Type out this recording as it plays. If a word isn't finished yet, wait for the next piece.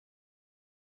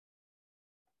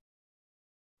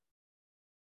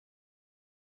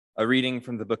A reading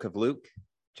from the book of Luke,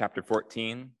 chapter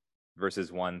 14,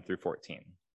 verses 1 through 14.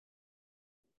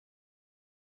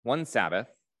 One Sabbath,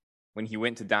 when he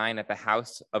went to dine at the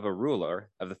house of a ruler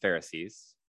of the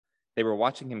Pharisees, they were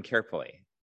watching him carefully.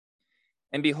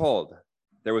 And behold,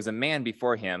 there was a man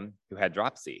before him who had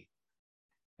dropsy.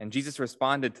 And Jesus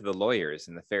responded to the lawyers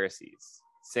and the Pharisees,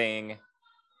 saying,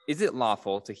 "Is it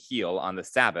lawful to heal on the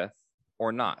Sabbath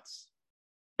or not?"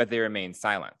 But they remained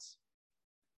silent.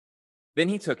 Then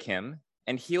he took him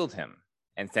and healed him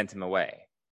and sent him away.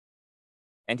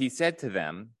 And he said to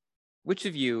them, "Which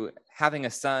of you, having a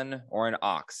son or an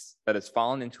ox that has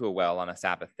fallen into a well on a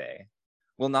Sabbath day,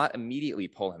 will not immediately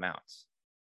pull him out?"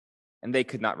 And they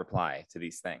could not reply to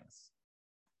these things.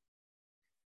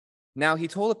 Now he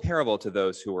told a parable to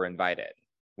those who were invited,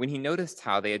 when he noticed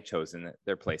how they had chosen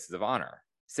their places of honor,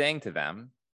 saying to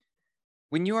them,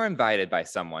 "When you are invited by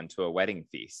someone to a wedding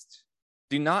feast,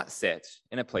 do not sit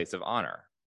in a place of honor,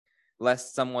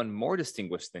 lest someone more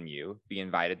distinguished than you be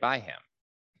invited by him.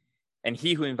 And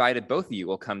he who invited both of you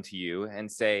will come to you and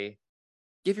say,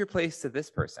 'Give your place to this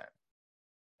person.'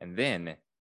 And then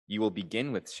you will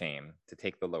begin with shame to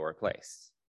take the lower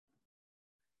place.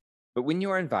 But when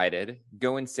you are invited,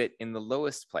 go and sit in the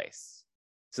lowest place,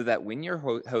 so that when your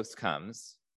host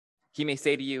comes, he may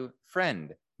say to you,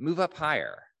 'Friend, move up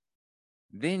higher.'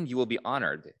 Then you will be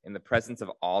honored in the presence of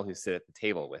all who sit at the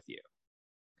table with you.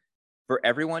 For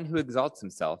everyone who exalts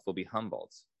himself will be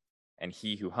humbled, and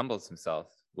he who humbles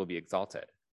himself will be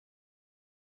exalted."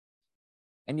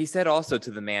 And he said also to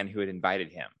the man who had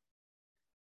invited him,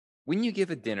 "When you give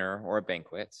a dinner or a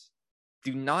banquet,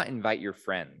 do not invite your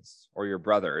friends or your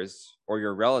brothers or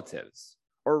your relatives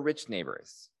or rich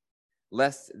neighbors,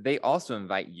 lest they also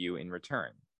invite you in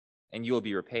return, and you will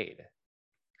be repaid.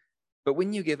 But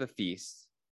when you give a feast,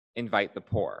 invite the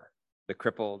poor, the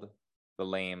crippled, the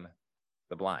lame,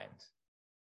 the blind.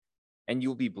 And you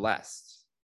will be blessed,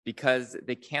 because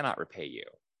they cannot repay you,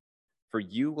 for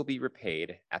you will be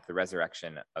repaid at the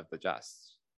resurrection of the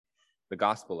just." The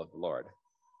gospel of the Lord.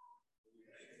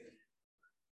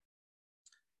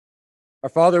 Our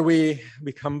Father, we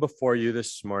come before you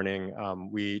this morning.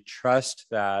 We trust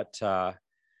that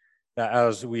that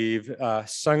as we've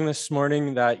sung this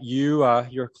morning, that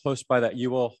you're close by, that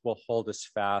you will hold us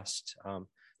fast.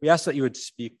 We ask that you would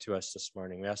speak to us this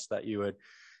morning. We ask that you would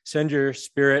send your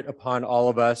Spirit upon all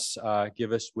of us,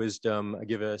 give us wisdom,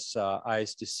 give us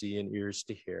eyes to see and ears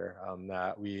to hear,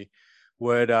 that we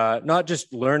would not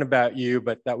just learn about you,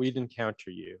 but that we'd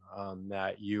encounter you,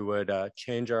 that you would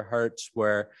change our hearts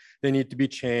where they need to be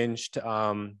changed,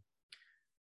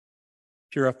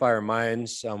 purify our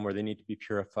minds where they need to be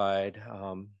purified.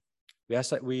 We ask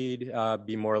that we'd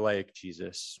be more like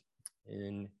Jesus.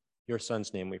 In your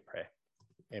Son's name we pray.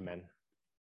 Amen.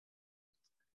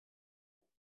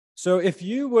 So if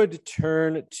you would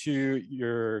turn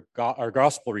to our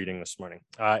gospel reading this morning,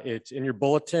 it's in your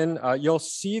bulletin. You'll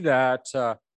see that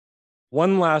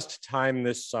one last time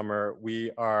this summer,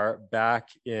 we are back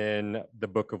in the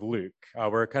book of Luke.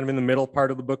 We're kind of in the middle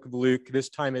part of the book of Luke. This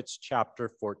time it's chapter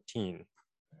 14.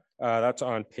 That's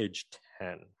on page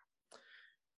 10.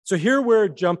 So here we're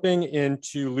jumping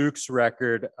into Luke's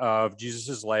record of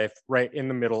Jesus's life right in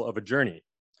the middle of a journey.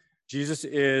 Jesus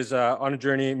is on a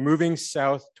journey moving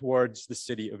south towards the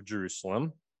city of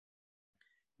Jerusalem.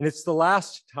 And it's the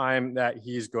last time that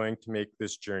he's going to make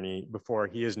this journey before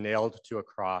he is nailed to a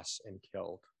cross and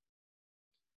killed.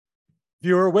 If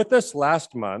you were with us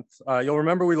last month, you'll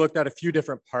remember we looked at a few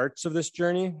different parts of this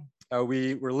journey.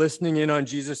 We were listening in on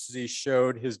Jesus as he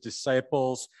showed his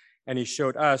disciples, and he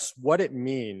showed us what it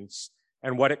means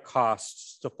and what it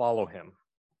costs to follow him.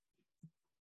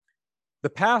 The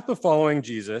path of following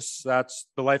Jesus, that's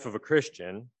the life of a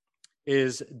Christian,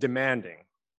 is demanding.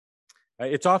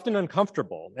 It's often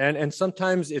uncomfortable, and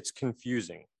sometimes it's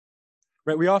confusing.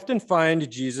 Right? We often find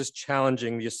Jesus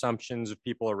challenging the assumptions of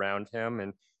people around him,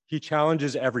 and he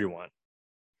challenges everyone.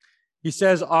 He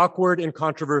says awkward and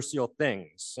controversial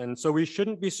things, and so we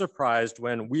shouldn't be surprised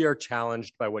when we are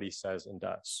challenged by what he says and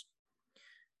does.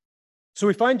 So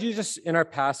we find Jesus in our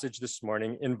passage this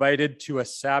morning invited to a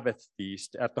Sabbath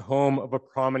feast at the home of a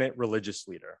prominent religious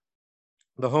leader,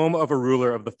 the home of a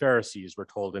ruler of the Pharisees, we're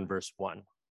told in verse 1.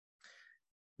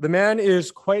 The man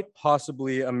is quite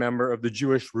possibly a member of the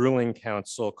Jewish ruling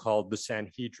council called the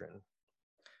Sanhedrin,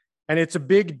 and it's a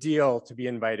big deal to be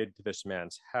invited to this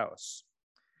man's house.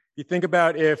 You think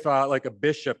about if like a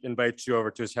bishop invites you over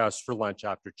to his house for lunch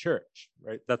after church,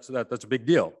 right? That's a big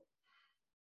deal.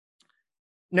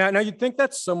 Now you'd think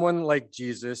that someone like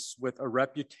Jesus with a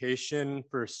reputation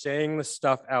for saying the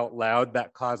stuff out loud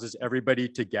that causes everybody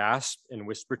to gasp and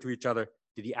whisper to each other,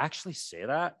 did he actually say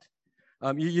that?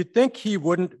 You'd think he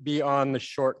wouldn't be on the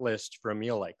short list for a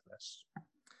meal like this.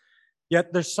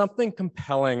 Yet there's something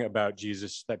compelling about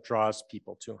Jesus that draws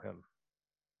people to him.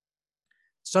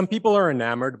 Some people are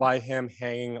enamored by him,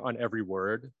 hanging on every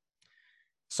word.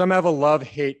 Some have a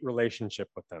love-hate relationship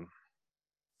with him.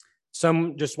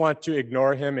 Some just want to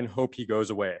ignore him and hope he goes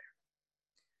away.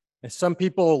 And some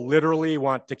people literally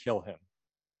want to kill him.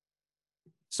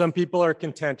 Some people are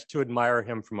content to admire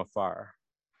him from afar.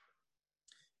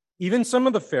 Even some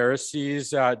of the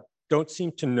Pharisees don't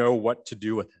seem to know what to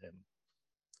do with him.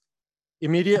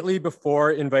 Immediately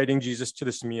before inviting Jesus to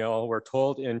this meal, we're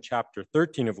told in chapter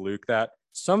 13 of Luke that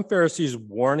some Pharisees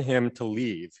warn him to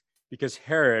leave because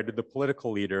Herod, the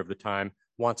political leader of the time,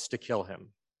 wants to kill him.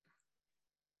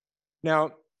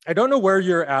 Now, I don't know where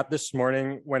you're at this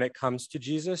morning when it comes to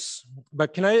Jesus,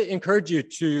 but can I encourage you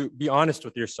to be honest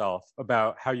with yourself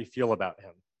about how you feel about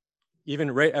him,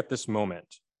 even right at this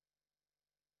moment?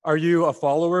 Are you a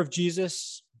follower of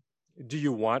Jesus? Do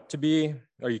you want to be?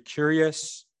 Are you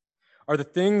curious? Are the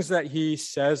things that he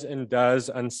says and does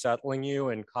unsettling you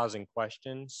and causing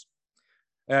questions?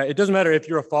 It doesn't matter if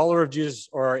you're a follower of Jesus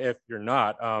or if you're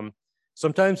not.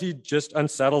 Sometimes he just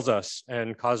unsettles us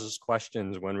and causes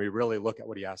questions when we really look at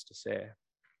what he has to say.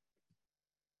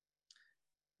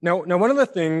 Now, one of the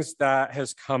things that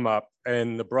has come up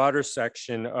in the broader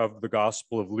section of the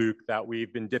Gospel of Luke that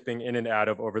we've been dipping in and out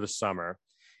of over the summer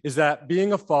is that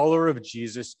being a follower of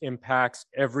Jesus impacts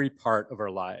every part of our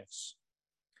lives.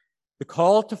 The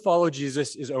call to follow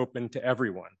Jesus is open to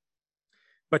everyone.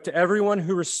 But to everyone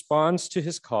who responds to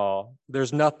his call,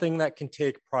 there's nothing that can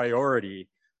take priority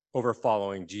over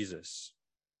following Jesus.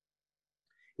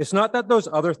 It's not that those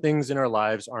other things in our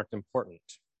lives aren't important.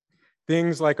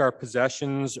 Things like our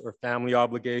possessions or family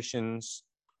obligations,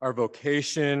 our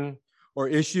vocation, or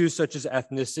issues such as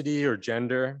ethnicity or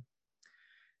gender.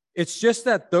 It's just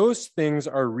that those things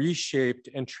are reshaped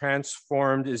and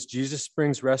transformed as Jesus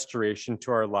brings restoration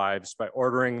to our lives by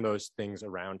ordering those things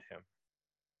around him.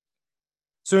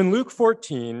 So in Luke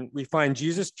 14, we find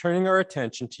Jesus turning our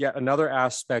attention to yet another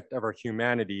aspect of our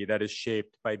humanity that is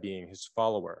shaped by being his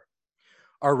follower,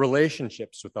 our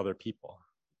relationships with other people.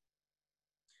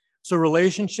 So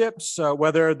relationships,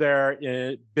 whether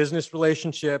they're business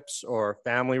relationships or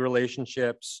family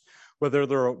relationships, whether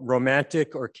they're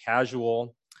romantic or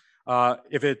casual,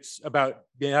 if it's about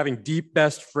having deep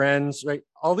best friends, right?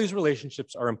 All these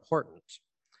relationships are important.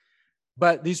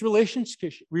 But these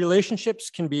relationships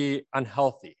can be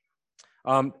unhealthy,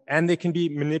 and they can be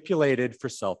manipulated for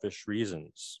selfish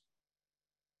reasons.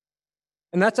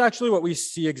 And that's actually what we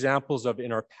see examples of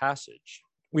in our passage.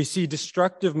 We see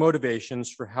destructive motivations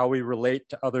for how we relate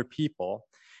to other people,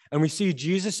 and we see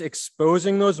Jesus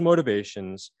exposing those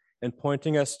motivations and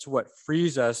pointing us to what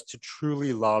frees us to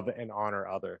truly love and honor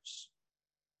others.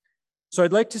 So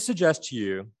I'd like to suggest to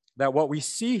you that what we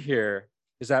see here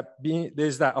is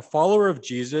that a follower of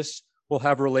Jesus will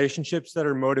have relationships that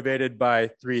are motivated by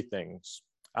three things,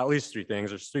 at least three things.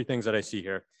 There's three things that I see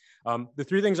here. The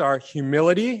three things are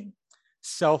humility,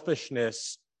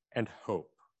 selfishness, and hope.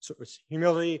 So it's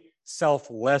humility,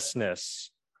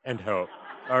 selflessness, and hope,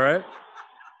 all right?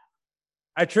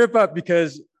 I trip up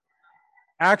because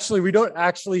actually, we don't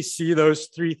actually see those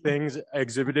three things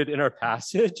exhibited in our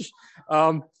passage.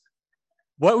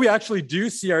 What we actually do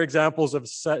see are examples of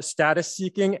status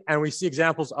seeking, and we see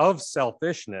examples of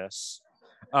selfishness.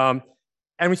 And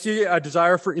we see a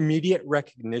desire for immediate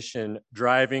recognition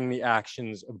driving the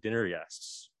actions of dinner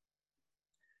guests.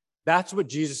 That's what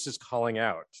Jesus is calling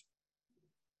out.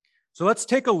 So let's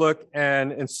take a look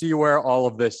and see where all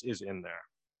of this is in there.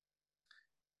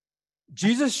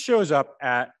 Jesus shows up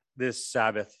at this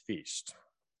Sabbath feast.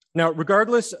 Now,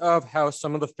 regardless of how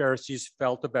some of the Pharisees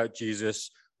felt about Jesus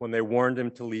when they warned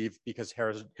him to leave because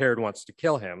Herod wants to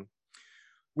kill him,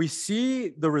 we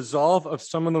see the resolve of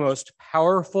some of the most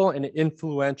powerful and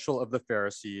influential of the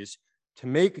Pharisees to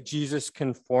make Jesus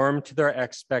conform to their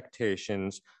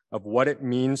expectations of what it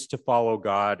means to follow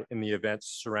God in the events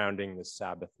surrounding the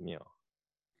Sabbath meal.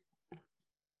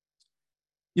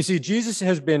 You see, Jesus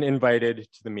has been invited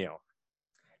to the meal.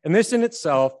 And this in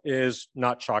itself is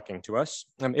not shocking to us.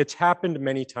 It's happened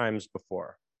many times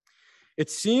before. It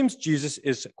seems Jesus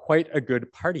is quite a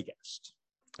good party guest.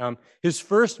 His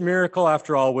first miracle,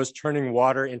 after all, was turning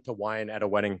water into wine at a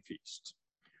wedding feast,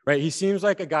 right? He seems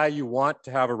like a guy you want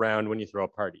to have around when you throw a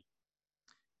party.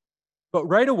 But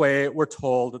right away, we're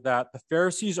told that the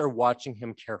Pharisees are watching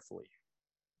him carefully.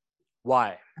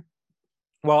 Why?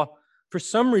 Well, for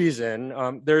some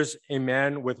reason, there's a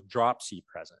man with dropsy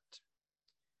present.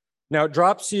 Now,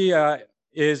 dropsy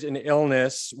is an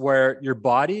illness where your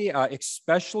body,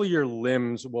 especially your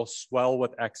limbs, will swell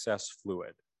with excess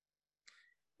fluid.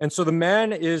 And so the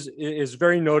man is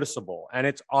very noticeable, and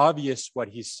it's obvious what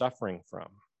he's suffering from.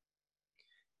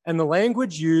 And the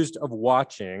language used of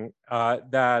watching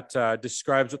that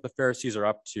describes what the Pharisees are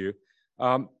up to,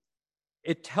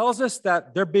 it tells us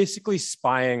that they're basically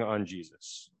spying on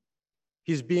Jesus.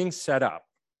 He's being set up.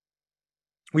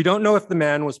 We don't know if the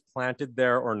man was planted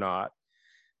there or not,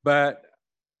 but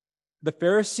the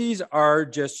Pharisees are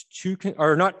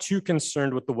not too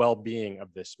concerned with the well-being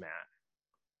of this man.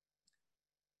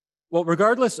 Well,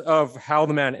 regardless of how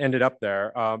the man ended up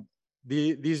there,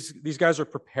 these guys are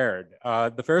prepared.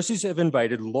 The Pharisees have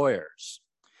invited lawyers,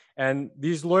 and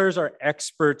these lawyers are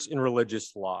experts in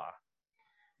religious law.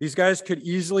 These guys could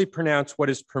easily pronounce what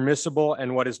is permissible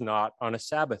and what is not on a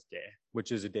Sabbath day,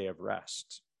 which is a day of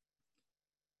rest.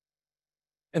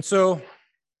 And so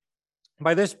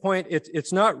by this point,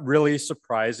 it's not really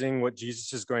surprising what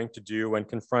Jesus is going to do when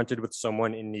confronted with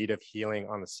someone in need of healing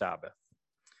on the Sabbath.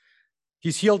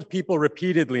 He's healed people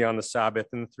repeatedly on the Sabbath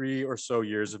in the 3 or so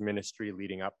years of ministry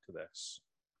leading up to this.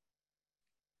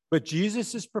 But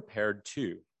Jesus is prepared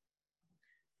too.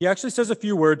 He actually says a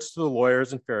few words to the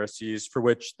lawyers and Pharisees for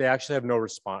which they actually have no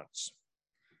response.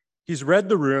 He's read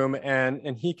the room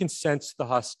and he can sense the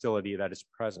hostility that is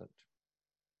present.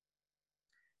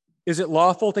 Is it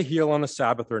lawful to heal on the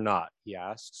Sabbath or not? He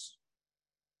asks.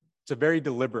 It's a very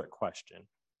deliberate question.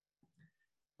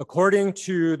 According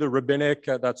to the rabbinic,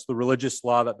 that's the religious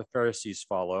law that the Pharisees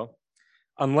follow,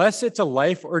 unless it's a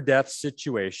life or death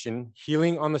situation,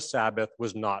 healing on the Sabbath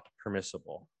was not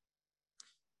permissible.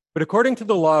 But according to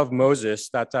the law of Moses,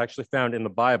 that's actually found in the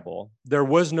Bible, there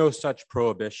was no such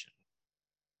prohibition.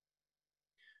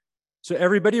 So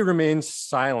everybody remains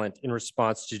silent in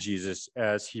response to Jesus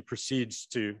as he proceeds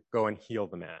to go and heal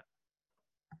the man.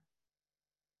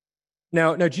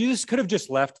 Now Jesus could have just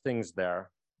left things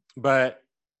there, but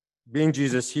being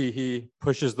Jesus, he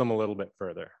pushes them a little bit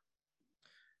further.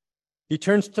 He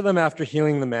turns to them after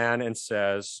healing the man and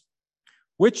says,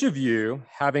 "Which of you,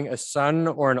 having a son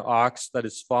or an ox that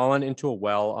has fallen into a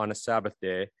well on a Sabbath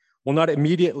day, will not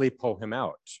immediately pull him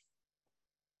out?"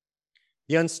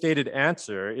 The unstated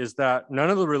answer is that none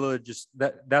of the religious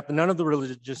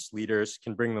leaders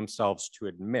can bring themselves to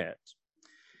admit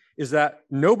is that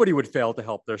nobody would fail to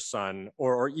help their son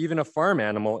or even a farm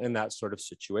animal in that sort of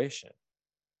situation.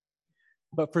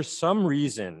 But for some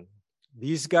reason,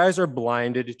 these guys are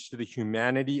blinded to the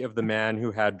humanity of the man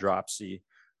who had dropsy,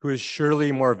 who is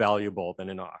surely more valuable than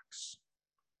an ox.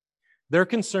 They're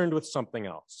concerned with something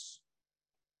else.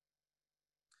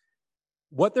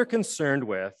 What they're concerned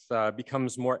with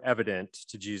becomes more evident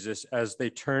to Jesus as they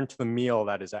turn to the meal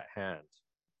that is at hand.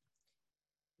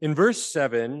 In verse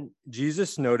 7,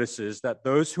 Jesus notices that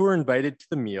those who were invited to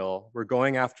the meal were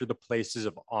going after the places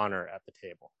of honor at the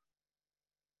table.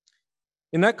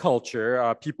 In that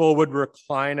culture, people would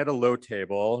recline at a low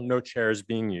table, no chairs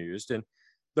being used, and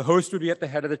the host would be at the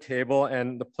head of the table,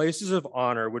 and the places of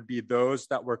honor would be those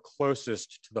that were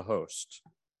closest to the host.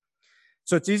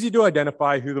 So it's easy to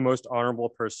identify who the most honorable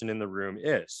person in the room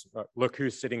is. Look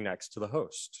who's sitting next to the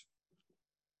host.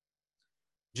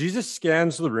 Jesus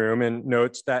scans the room and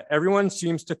notes that everyone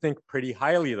seems to think pretty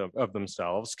highly of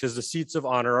themselves because the seats of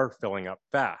honor are filling up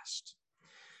fast.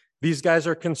 These guys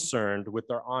are concerned with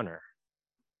their honor.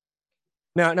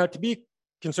 Now, to be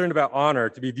concerned about honor,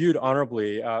 to be viewed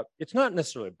honorably, it's not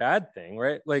necessarily a bad thing,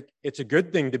 right? Like, it's a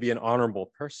good thing to be an honorable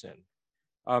person.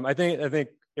 I think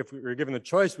if we were given the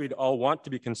choice, we'd all want to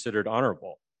be considered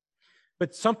honorable.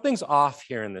 But something's off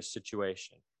here in this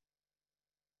situation.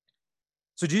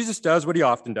 So Jesus does what he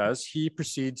often does. He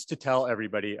proceeds to tell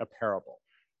everybody a parable.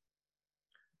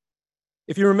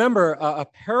 If you remember, a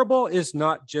parable is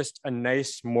not just a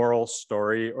nice moral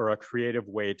story or a creative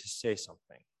way to say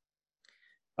something.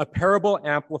 A parable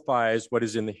amplifies what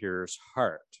is in the hearer's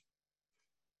heart.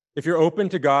 If you're open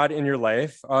to God in your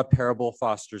life, a parable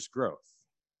fosters growth.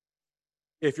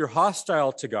 If you're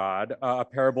hostile to God, a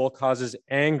parable causes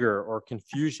anger or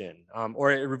confusion,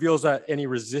 or it reveals any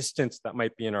resistance that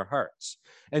might be in our hearts.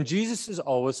 And Jesus is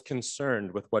always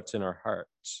concerned with what's in our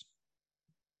hearts.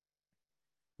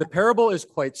 The parable is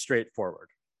quite straightforward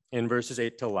in verses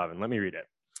 8 to 11. Let me read it.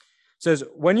 It says,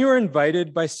 "When you are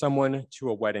invited by someone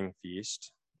to a wedding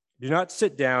feast, do not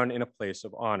sit down in a place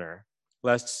of honor,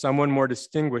 lest someone more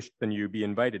distinguished than you be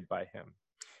invited by him.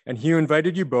 And he who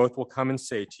invited you both will come and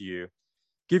say to you,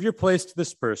 'Give your place to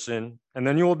this person,' and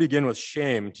then you will begin with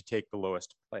shame to take the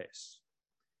lowest place.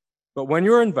 But when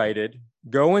you are invited,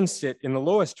 go and sit in the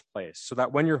lowest place, so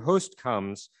that when your host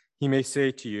comes, he may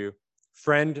say to you,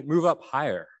 'Friend, move up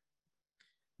higher.'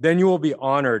 Then you will be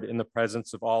honored in the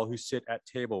presence of all who sit at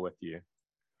table with you.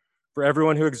 For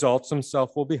everyone who exalts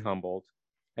himself will be humbled,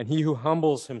 and he who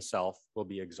humbles himself will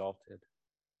be exalted.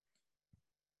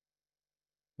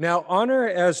 Now, honor,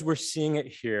 as we're seeing it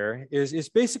here, is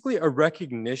basically a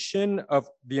recognition of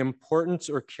the importance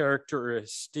or character or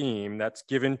esteem that's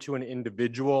given to an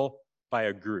individual by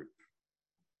a group.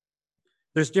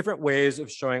 There's different ways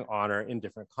of showing honor in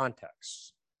different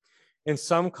contexts. In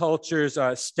some cultures,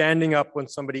 standing up when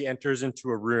somebody enters into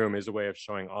a room is a way of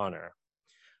showing honor.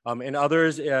 In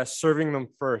others, serving them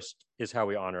first is how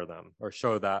we honor them or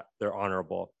show that they're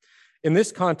honorable. In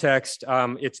this context,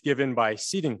 it's given by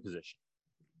seating position.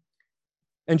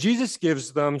 And Jesus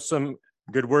gives them some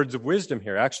good words of wisdom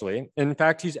here, actually. In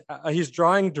fact, he's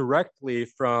drawing directly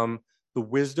from the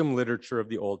wisdom literature of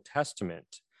the Old Testament.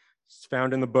 It's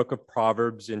found in the book of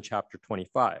Proverbs in chapter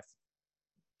 25.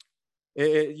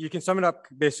 You can sum it up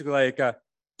basically like,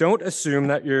 don't assume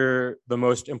that you're the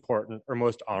most important or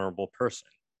most honorable person,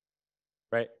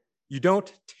 right? You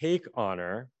don't take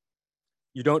honor,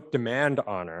 you don't demand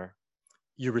honor,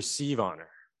 you receive honor.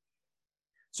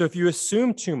 So if you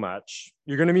assume too much,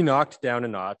 you're going to be knocked down a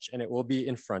notch and it will be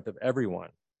in front of everyone.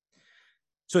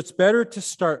 So it's better to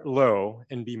start low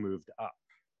and be moved up.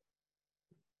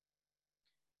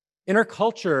 In our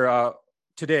culture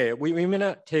today, we may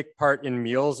not take part in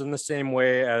meals in the same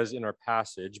way as in our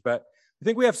passage, but I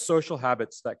think we have social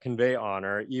habits that convey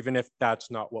honor, even if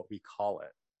that's not what we call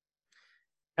it.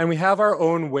 And we have our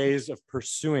own ways of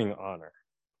pursuing honor.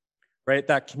 Right?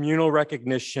 That communal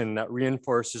recognition that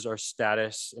reinforces our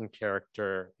status and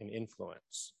character and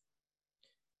influence.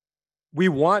 We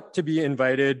want to be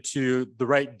invited to the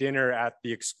right dinner at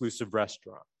the exclusive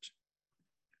restaurant,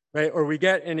 right? Or we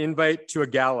get an invite to a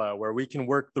gala where we can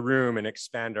work the room and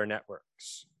expand our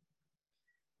networks.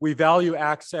 We value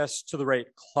access to the right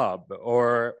club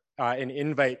or an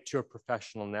invite to a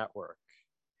professional network.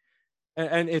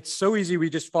 And it's so easy,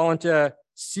 we just fall into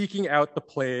seeking out the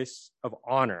place of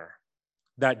honor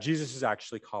that Jesus is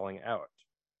actually calling out.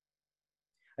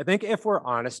 I think if we're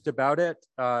honest about it,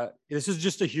 this is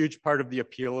just a huge part of the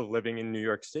appeal of living in New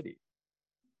York City.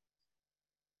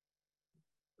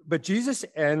 But Jesus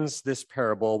ends this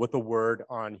parable with a word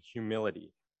on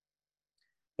humility.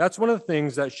 That's one of the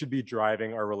things that should be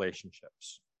driving our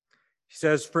relationships. He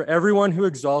says, for everyone who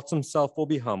exalts himself will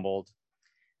be humbled,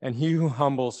 and he who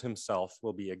humbles himself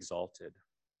will be exalted.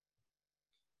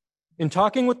 In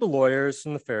talking with the lawyers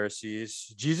and the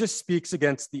Pharisees, Jesus speaks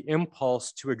against the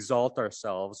impulse to exalt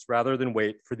ourselves rather than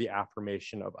wait for the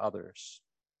affirmation of others.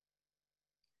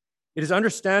 It is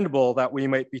understandable that we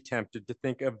might be tempted to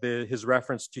think of his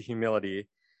reference to humility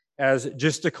as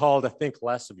just a call to think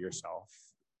less of yourself.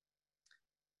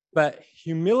 But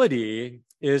humility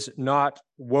is not,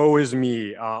 woe is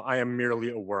me, I am merely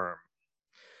a worm.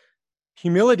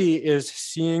 Humility is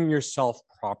seeing yourself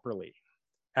properly,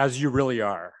 as you really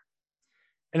are.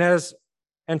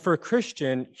 And for a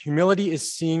Christian, humility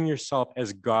is seeing yourself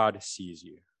as God sees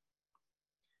you.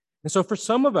 And so for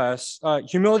some of us,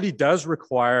 humility does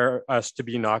require us to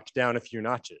be knocked down a few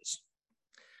notches.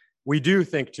 We do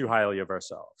think too highly of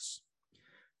ourselves.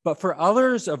 But for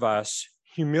others of us,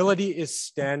 humility is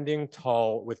standing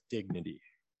tall with dignity.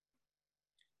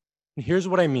 And here's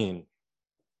what I mean.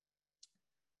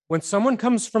 When someone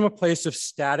comes from a place of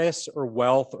status or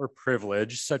wealth or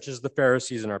privilege, such as the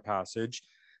Pharisees in our passage,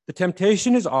 the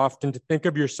temptation is often to think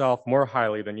of yourself more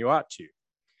highly than you ought to,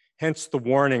 hence the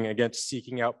warning against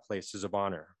seeking out places of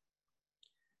honor.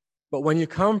 But when you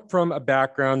come from a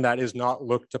background that is not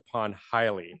looked upon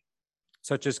highly,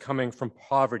 such as coming from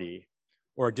poverty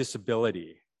or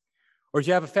disability, or if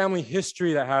you have a family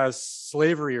history that has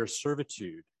slavery or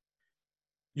servitude,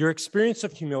 your experience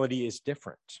of humility is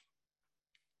different.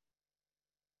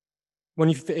 When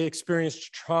you've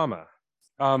experienced trauma,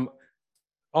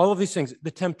 all of these things,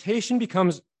 the temptation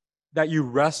becomes that you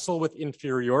wrestle with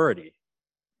inferiority.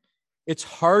 It's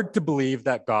hard to believe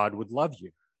that God would love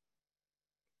you.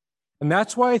 And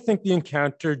that's why I think the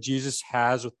encounter Jesus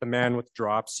has with the man with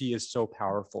dropsy is so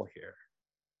powerful here.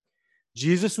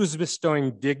 Jesus was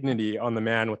bestowing dignity on the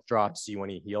man with dropsy when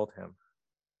he healed him.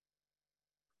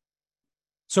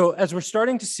 So as we're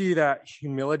starting to see that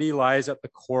humility lies at the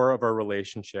core of our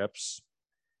relationships,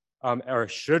 or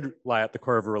should lie at the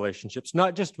core of our relationships,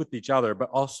 not just with each other,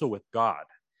 but also with God.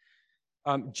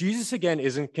 Jesus, again,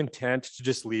 isn't content to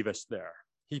just leave us there.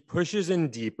 He pushes in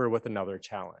deeper with another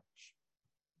challenge.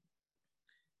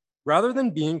 Rather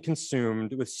than being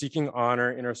consumed with seeking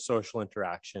honor in our social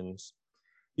interactions,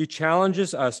 he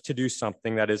challenges us to do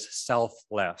something that is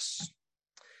selfless.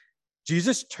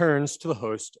 Jesus turns to the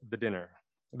host of the dinner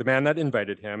the man that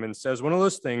invited him, and says one of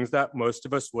those things that most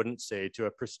of us wouldn't say to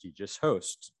a prestigious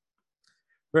host.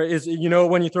 Right? Is,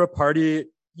 when you throw a party,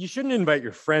 you shouldn't invite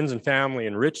your friends and family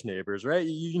and rich neighbors, right?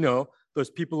 Those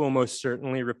people will most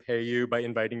certainly repay you by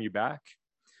inviting you back.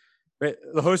 Right?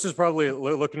 The host is probably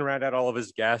looking around at all of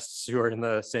his guests who are in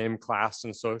the same class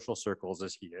and social circles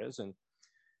as he is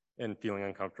and feeling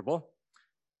uncomfortable.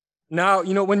 Now,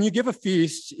 when you give a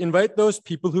feast, invite those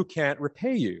people who can't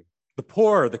repay you, the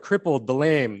poor, the crippled, the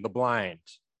lame, the blind.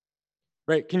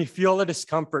 Right? Can you feel the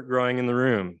discomfort growing in the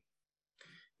room?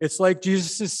 It's like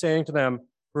Jesus is saying to them,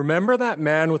 remember that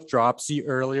man with dropsy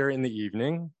earlier in the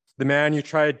evening? The man you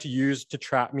tried to use to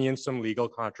trap me in some legal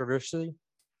controversy?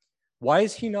 Why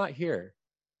is he not here?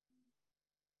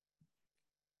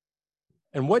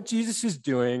 And what Jesus is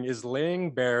doing is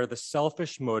laying bare the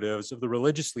selfish motives of the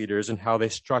religious leaders and how they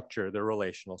structure their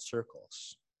relational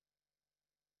circles.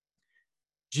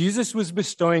 Jesus was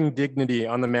bestowing dignity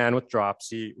on the man with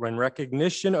dropsy when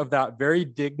recognition of that very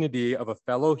dignity of a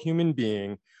fellow human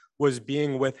being was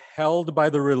being withheld by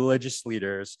the religious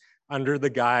leaders under the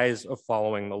guise of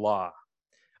following the law,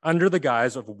 under the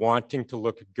guise of wanting to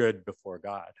look good before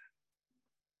God.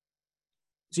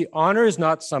 See, honor is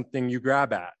not something you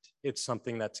grab at, it's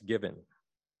something that's given.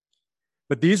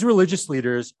 But these religious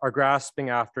leaders are grasping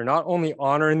after not only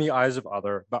honor in the eyes of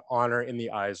others, but honor in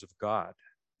the eyes of God.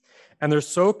 And they're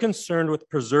so concerned with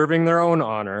preserving their own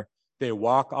honor, they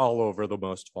walk all over the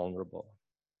most vulnerable.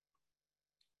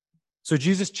 So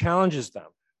Jesus challenges them.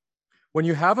 When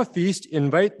you have a feast,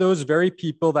 invite those very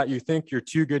people that you think you're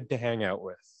too good to hang out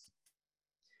with,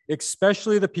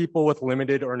 especially the people with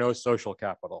limited or no social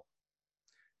capital.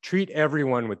 Treat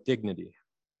everyone with dignity.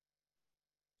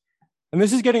 And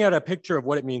this is getting at a picture of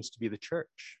what it means to be the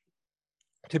church,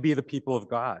 to be the people of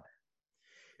God.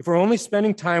 If we're only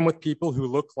spending time with people who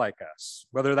look like us,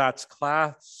 whether that's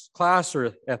class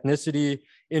or ethnicity,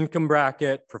 income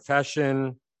bracket,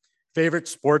 profession, favorite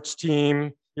sports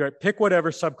team, pick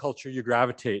whatever subculture you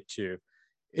gravitate to.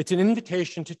 It's an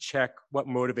invitation to check what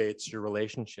motivates your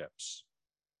relationships.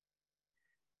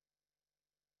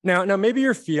 Now, maybe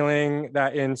you're feeling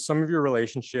that in some of your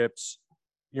relationships,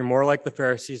 you're more like the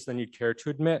Pharisees than you'd care to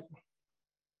admit.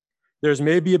 There's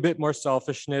maybe a bit more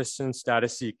selfishness and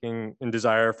status seeking and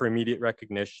desire for immediate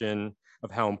recognition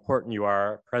of how important you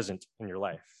are present in your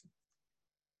life.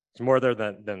 It's more there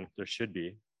than there should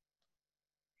be.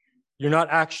 You're not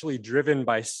actually driven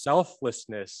by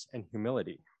selflessness and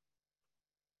humility.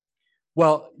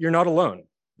 Well, you're not alone,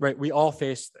 right? We all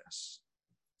face this.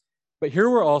 But here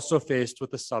we're also faced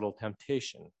with a subtle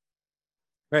temptation,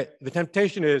 right? The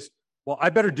temptation is, well,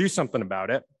 I better do something about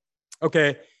it.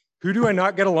 Okay, who do I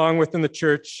not get along with in the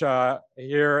church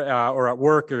here or at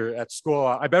work or at school?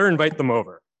 I better invite them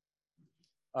over.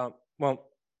 Well,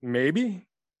 maybe.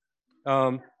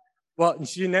 Well, you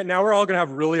see, now we're all going to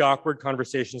have really awkward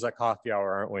conversations at coffee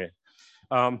hour, aren't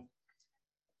we?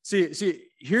 See,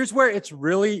 here's where it's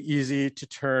really easy to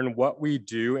turn what we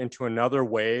do into another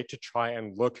way to try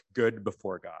and look good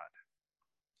before God,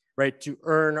 right? To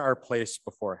earn our place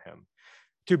before him,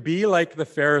 to be like the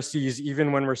Pharisees,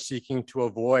 even when we're seeking to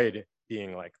avoid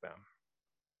being like them.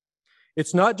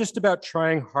 It's not just about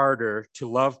trying harder to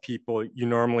love people you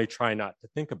normally try not to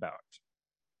think about.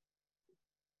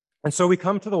 And so we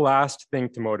come to the last thing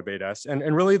to motivate us,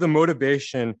 and really the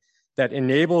motivation that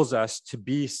enables us to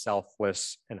be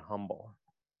selfless and humble.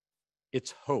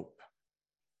 It's hope.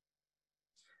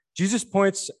 Jesus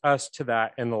points us to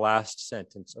that in the last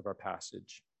sentence of our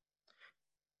passage.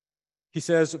 He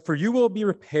says, "For you will be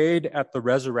repaid at the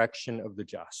resurrection of the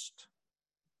just."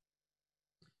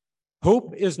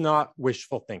 Hope is not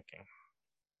wishful thinking.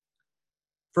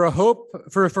 For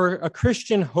a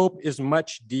Christian, hope is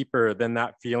much deeper than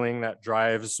that feeling that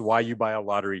drives why you buy a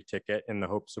lottery ticket in the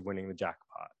hopes of winning the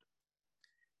jackpot.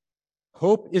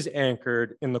 Hope is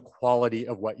anchored in the quality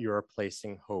of what you are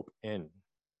placing hope in.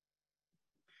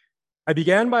 I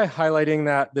began by highlighting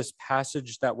that this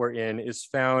passage that we're in is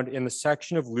found in the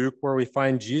section of Luke where we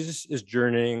find Jesus is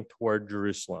journeying toward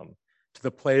Jerusalem, to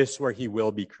the place where he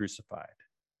will be crucified.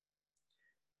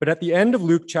 But at the end of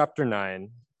Luke chapter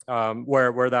 9,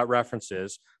 where that reference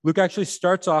is, Luke actually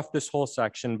starts off this whole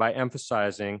section by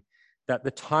emphasizing that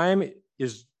the time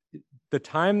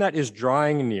that is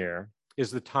drawing near is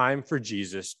the time for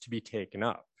Jesus to be taken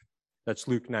up. That's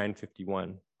Luke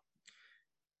 9:51.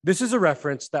 This is a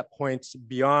reference that points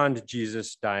beyond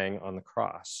Jesus dying on the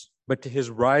cross, but to his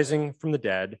rising from the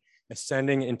dead,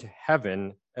 ascending into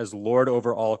heaven as Lord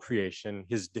over all creation,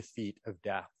 his defeat of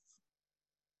death.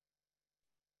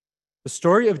 The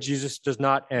story of Jesus does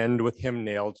not end with him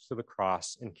nailed to the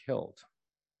cross and killed.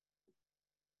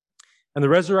 And the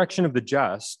resurrection of the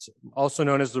just, also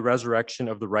known as the resurrection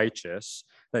of the righteous,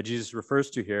 that Jesus refers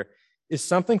to here, is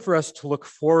something for us to look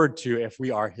forward to if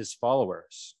we are his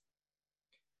followers.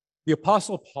 The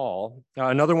Apostle Paul,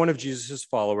 another one of Jesus'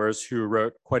 followers who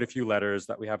wrote quite a few letters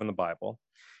that we have in the Bible,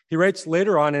 he writes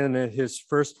later on in his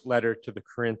first letter to the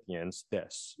Corinthians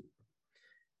this: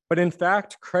 "But in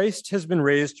fact, Christ has been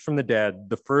raised from the dead,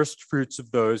 the first fruits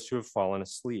of those who have fallen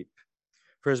asleep.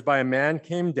 For as by a man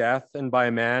came death, and by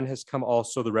a man has come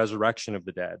also the resurrection of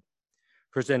the dead.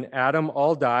 For as in Adam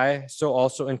all die, so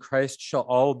also in Christ shall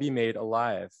all be made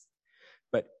alive.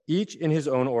 But each in his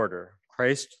own order,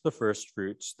 Christ the first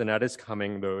fruits, then at his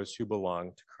coming those who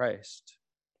belong to Christ."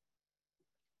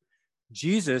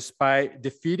 Jesus, by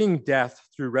defeating death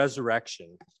through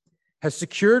resurrection, has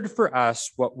secured for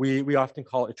us what we often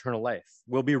call eternal life.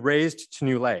 We'll be raised to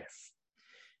new life.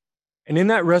 And in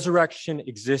that resurrection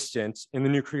existence, in the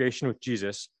new creation with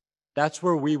Jesus, that's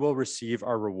where we will receive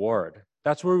our reward.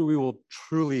 That's where we will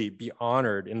truly be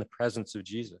honored in the presence of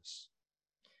Jesus.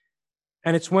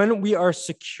 And it's when we are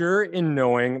secure in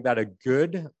knowing that a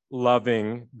good,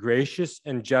 loving, gracious,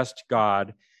 and just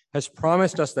God has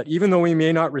promised us that even though we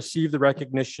may not receive the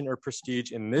recognition or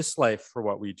prestige in this life for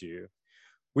what we do,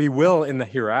 we will in the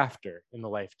hereafter, in the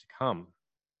life to come.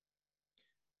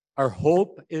 Our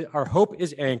hope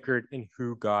is anchored in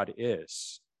who God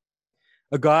is.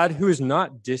 A God who is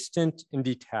not distant and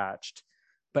detached,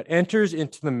 but enters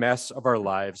into the mess of our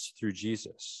lives through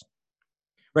Jesus.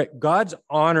 Right? God's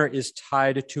honor is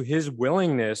tied to his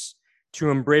willingness to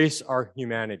embrace our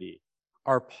humanity,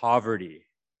 our poverty,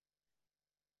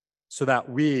 so that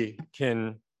we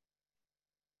can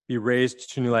be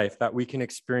raised to new life, that we can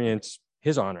experience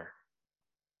his honor.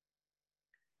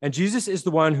 And Jesus is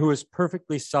the one who is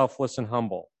perfectly selfless and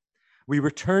humble. We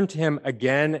return to him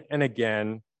again and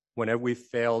again whenever we've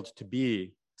failed to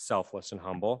be selfless and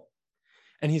humble.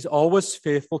 And he's always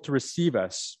faithful to receive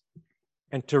us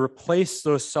and to replace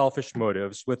those selfish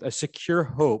motives with a secure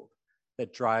hope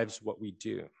that drives what we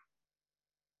do.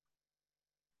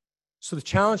 So the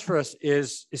challenge for us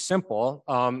is simple.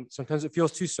 Sometimes it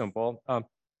feels too simple.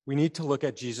 We need to look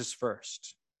at Jesus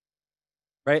first,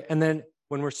 right? And then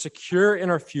when we're secure in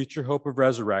our future hope of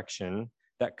resurrection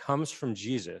that comes from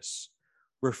Jesus,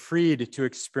 we're freed to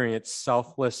experience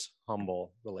selfless,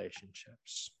 humble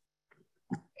relationships.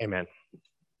 Amen.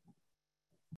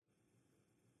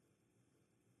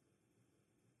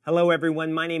 Hello,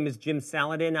 everyone. My name is Jim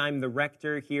Saladin. I'm the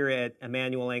rector here at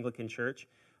Emmanuel Anglican Church.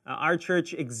 Our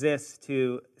church exists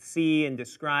to see and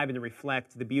describe and to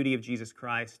reflect the beauty of Jesus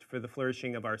Christ for the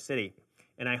flourishing of our city.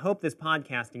 And I hope this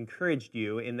podcast encouraged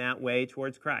you in that way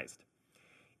towards Christ.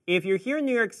 If you're here in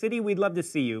New York City, we'd love to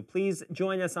see you. Please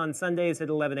join us on Sundays at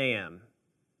 11 a.m.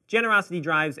 Generosity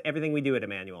drives everything we do at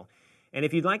Emmanuel. And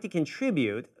if you'd like to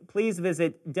contribute, please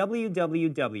visit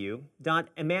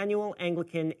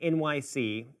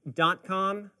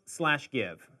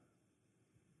www.emmanuelanglicannyc.com/give.